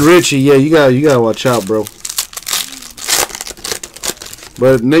man, Richie, yeah, you gotta watch out, bro.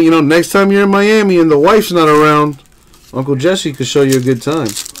 But you know, next time you're in Miami and the wife's not around, Uncle Jesse could show you a good time.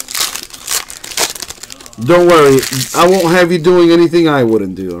 Don't worry, I won't have you doing anything I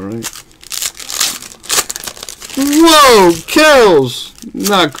wouldn't do, alright? Whoa, Kells!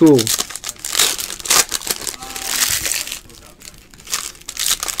 Not cool.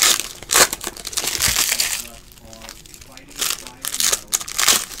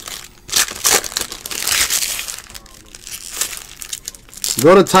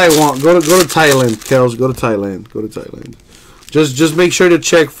 Go to Taiwan. Go to Thailand, Kels. Go to Thailand. Go to Thailand. Just make sure to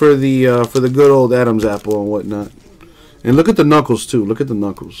check for the good old Adam's apple and whatnot. And look at the knuckles too. Look at the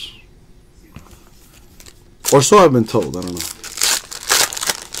knuckles. Or so I've been told. I don't know.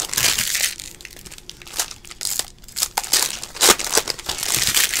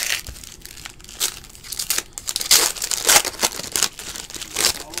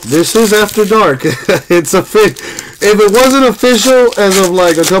 This is After Dark. It's a fit. If it wasn't official as of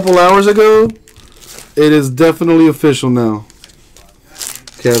like a couple hours ago, it is definitely official now.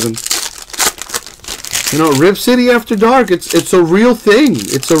 Kevin. You know, Rip City After Dark, it's a real thing.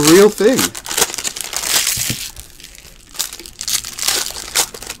 It's a real thing.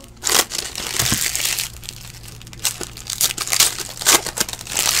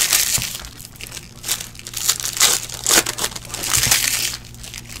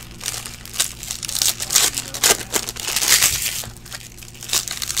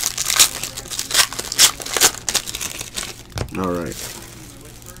 All right.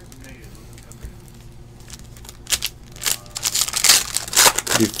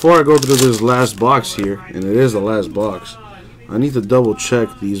 Before I go through this last box here, and it is the last box, I need to double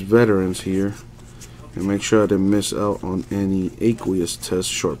check these veterans here and make sure I didn't miss out on any aqueous test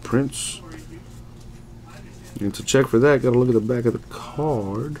short prints. And to check for that, gotta look at the back of the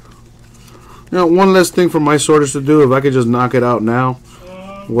card. Now, one less thing for my sorters to do. If I could just knock it out now,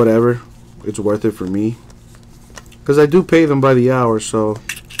 whatever, it's worth it for me. Because I do pay them by the hour, so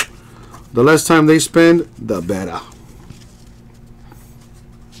the less time they spend, the better.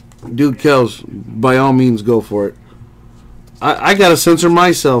 Dude, Kels, by all means, go for it. I gotta censor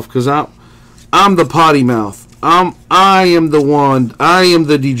myself because I'm the potty mouth. I am the one. I am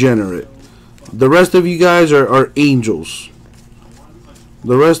the degenerate. The rest of you guys are angels.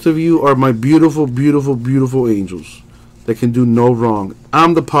 The rest of you are my beautiful, beautiful, beautiful angels that can do no wrong.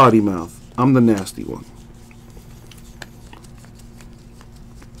 I'm the potty mouth. I'm the nasty one.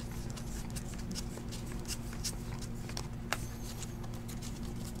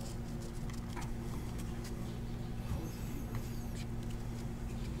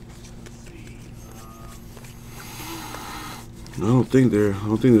 I don't think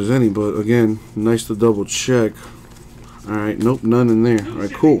there's any, but again, nice to double check. All right, nope, none in there. All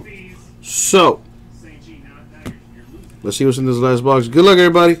right, cool. So, let's see what's in this last box. Good luck,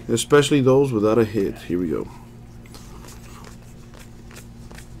 everybody, especially those without a hit. Here we go.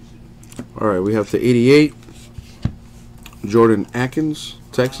 All right, we have the 88, Jordan Atkins,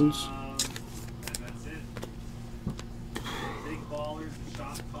 Texans.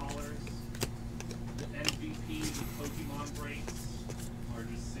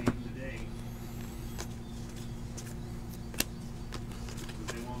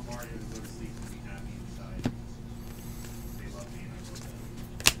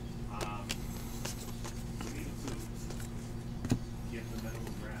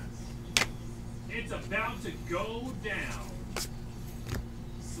 It's about to go down.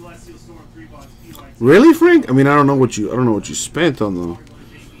 Celestial Storm 3-box PY. Really, Frank? I mean, I don't know what you spent on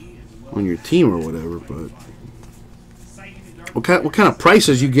your team or whatever, but what kind of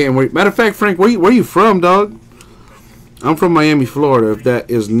prices you getting? Matter of fact, Frank, where you from, dog? I'm from Miami, Florida. If that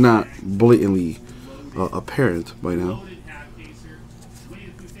is not blatantly apparent by now.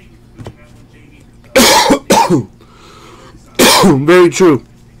 Very true.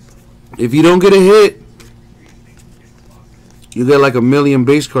 If you don't get a hit, you get like 1 million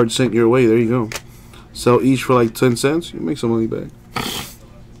base cards sent your way. There you go. Sell each for like 10 cents. You make some money back.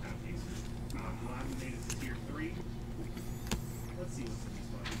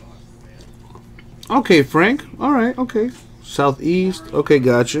 Okay, Frank. All right. Okay. Southeast. Okay,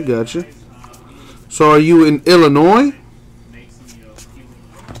 gotcha. So are you in Illinois?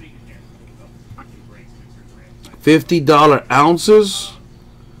 $50 ounces?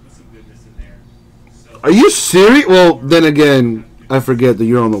 Are you serious? Well, then again, I forget that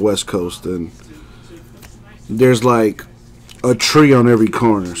you're on the West Coast, and there's like a tree on every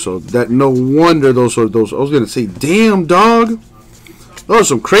corner. So that no wonder those. I was gonna say, damn, dog, those are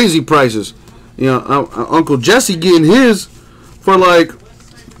some crazy prices. You know, Uncle Jesse getting his for like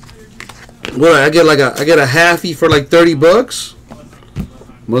what? I get a halfie for like $30.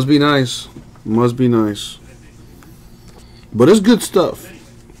 Must be nice. Must be nice. But it's good stuff.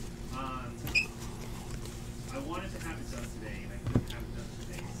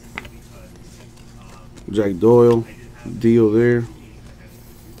 Jack Doyle, deal there.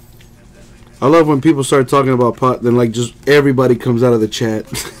 I love when people start talking about pot, then like just everybody comes out of the chat.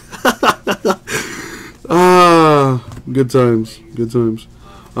 Good times, good times.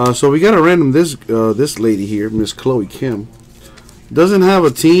 So we got to random this lady here, Miss Chloe Kim. Doesn't have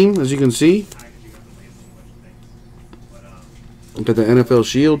a team, as you can see. Got the NFL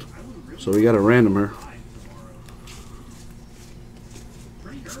Shield, so we got to random her.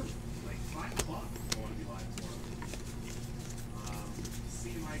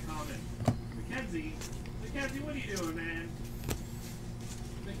 Mackenzie, what are you doing, man?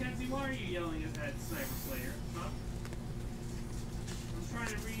 Mackenzie, why are you yelling at that Sniper Slayer? Huh? I'm trying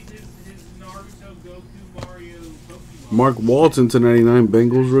to read his Naruto, Goku, Mario, Pokemon. Mark Walton to 99,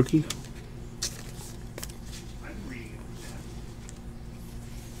 Bengals rookie. I've been reading it in the chat.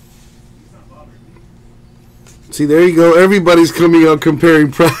 He's not bothering me. See, there you go. Everybody's coming out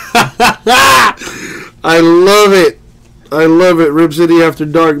comparing price. I love it. I love it. Rip City After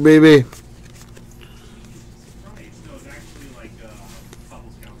Dark, baby.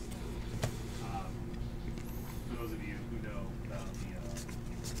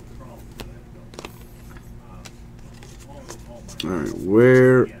 Alright,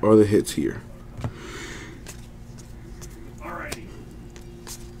 where are the hits here? Alrighty.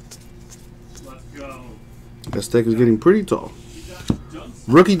 Let's go. That stack is getting pretty tall.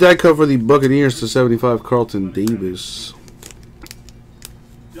 Rookie die cut for the Buccaneers to 75, Carlton Davis.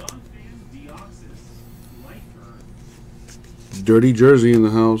 Dirty jersey in the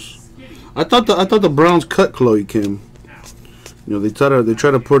house. I thought the Browns cut Chloe Kim. You know, they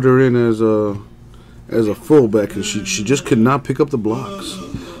try to put her in as a fullback, and she just could not pick up the blocks.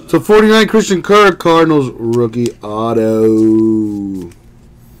 So 49 Christian Kirk, Cardinals rookie auto.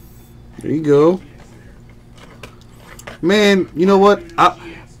 There you go. Man, you know what?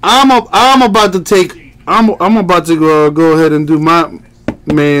 I'm about to go ahead and do my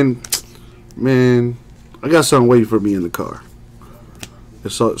man. I got something waiting for me in the car.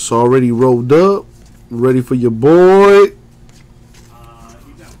 It's already rolled up, ready for your boy.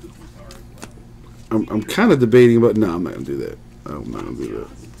 I'm kind of debating, but no, I'm not gonna do that. I'm not gonna do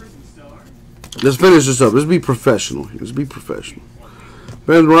that. Let's finish this up. Let's be professional. Let's be professional.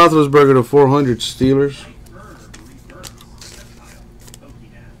 Ben Roethlisberger to 400 Steelers.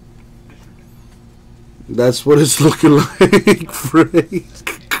 That's what it's looking like,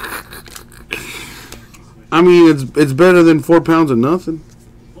 Frank. I mean, it's better than 4 pounds of nothing.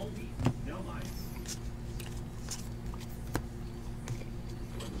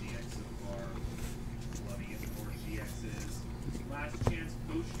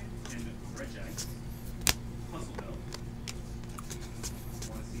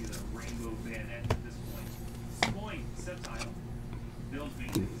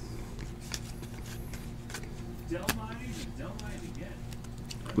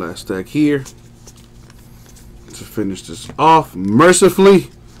 Last stack here to finish this off mercifully.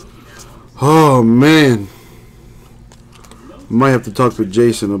 Oh man, might have to talk with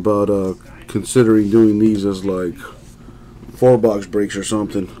Jason about considering doing these as like 4-box breaks or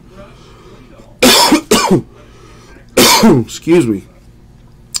something. Excuse me.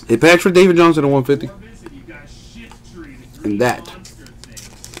 A patch for David Johnson at 150, and that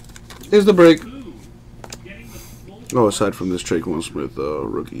is the break. Oh, aside from this Traquan Smith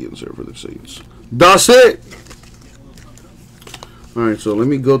rookie insert for the Saints. That's it! Alright, so let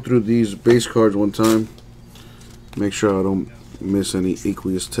me go through these base cards one time. Make sure I don't miss any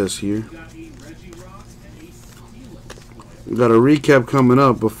aqueous tests here. Got a recap coming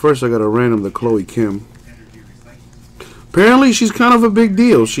up, but first I got to random the Chloe Kim. Apparently she's kind of a big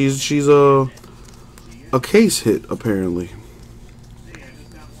deal. She's a case hit, apparently.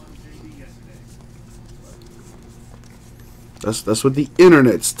 That's what the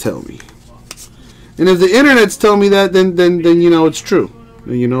internets tell me. And if the internets tell me that, then you know it's true.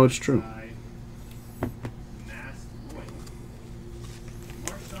 Then you know it's true.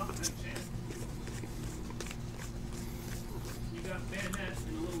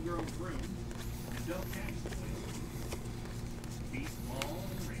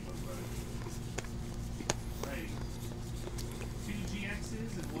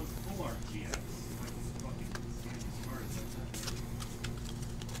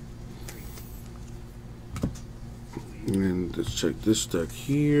 And let's check this stack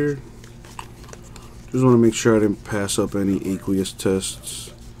here. Just want to make sure I didn't pass up any aqueous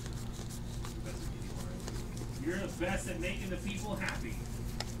tests. You're the best at making the people happy.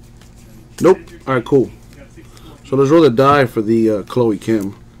 Nope. Alright, cool. So let's roll the die for the Chloe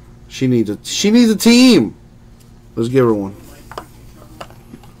Kim. She needs a team. Let's give her one.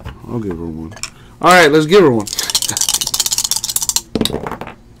 I'll give her one. Alright, let's give her one.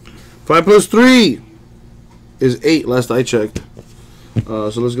 5 plus 3 is 8, last I checked.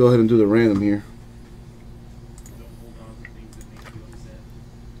 So let's go ahead and do the random here.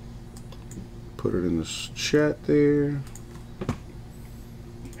 Put it in this chat there.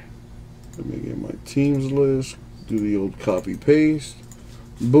 Let me get my teams list. Do the old copy paste.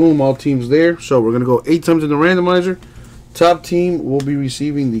 Boom, all teams there. So we're gonna go 8 times in the randomizer. Top team will be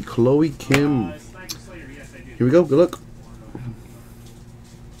receiving the Chloe Kim. Here we go. Good luck.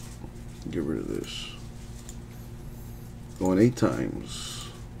 Get rid of this. Going 8 times.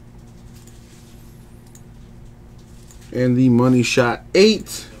 And the money shot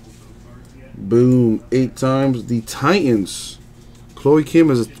 8. Boom, 8 times. The Titans. Chloe Kim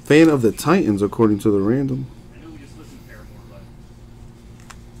is a fan of the Titans, according to the random.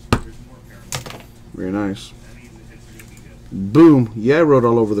 Very nice. Boom. Yeah, I wrote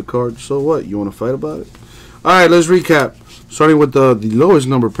all over the card. So what? You want to fight about it? All right, let's recap. Starting with the lowest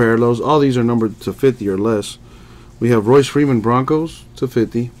number parallels. All these are numbered to 50 or less. We have Royce Freeman Broncos to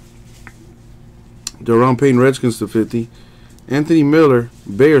 50. Deron Payne Redskins to 50. Anthony Miller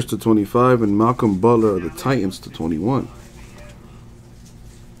Bears to 25. And Malcolm Butler of the Titans to 21.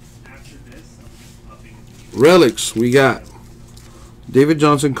 Relics, we got David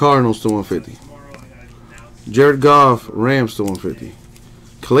Johnson Cardinals to 150. Jared Goff Rams to 150.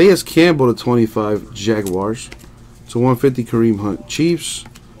 Calais Campbell to 25 Jaguars. To 150 Kareem Hunt Chiefs.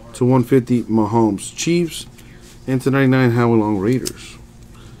 To 150 Mahomes Chiefs. And to 99 Howie Long Raiders.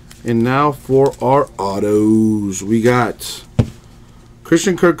 And now for our autos. We got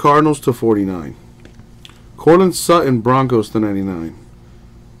Christian Kirk Cardinals to 49. Cortland Sutton Broncos to 99.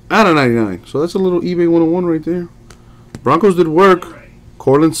 Out of 99. So that's a little eBay 101 right there. Broncos did work.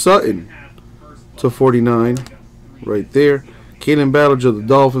 Cortland Sutton to 49 right there. Kalen Ballage of the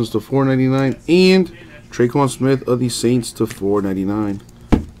Dolphins to 499. And Traquan Smith of the Saints to 499.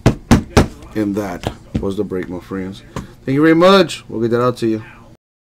 And that was the break, my friends. Thank you very much. We'll get that out to you.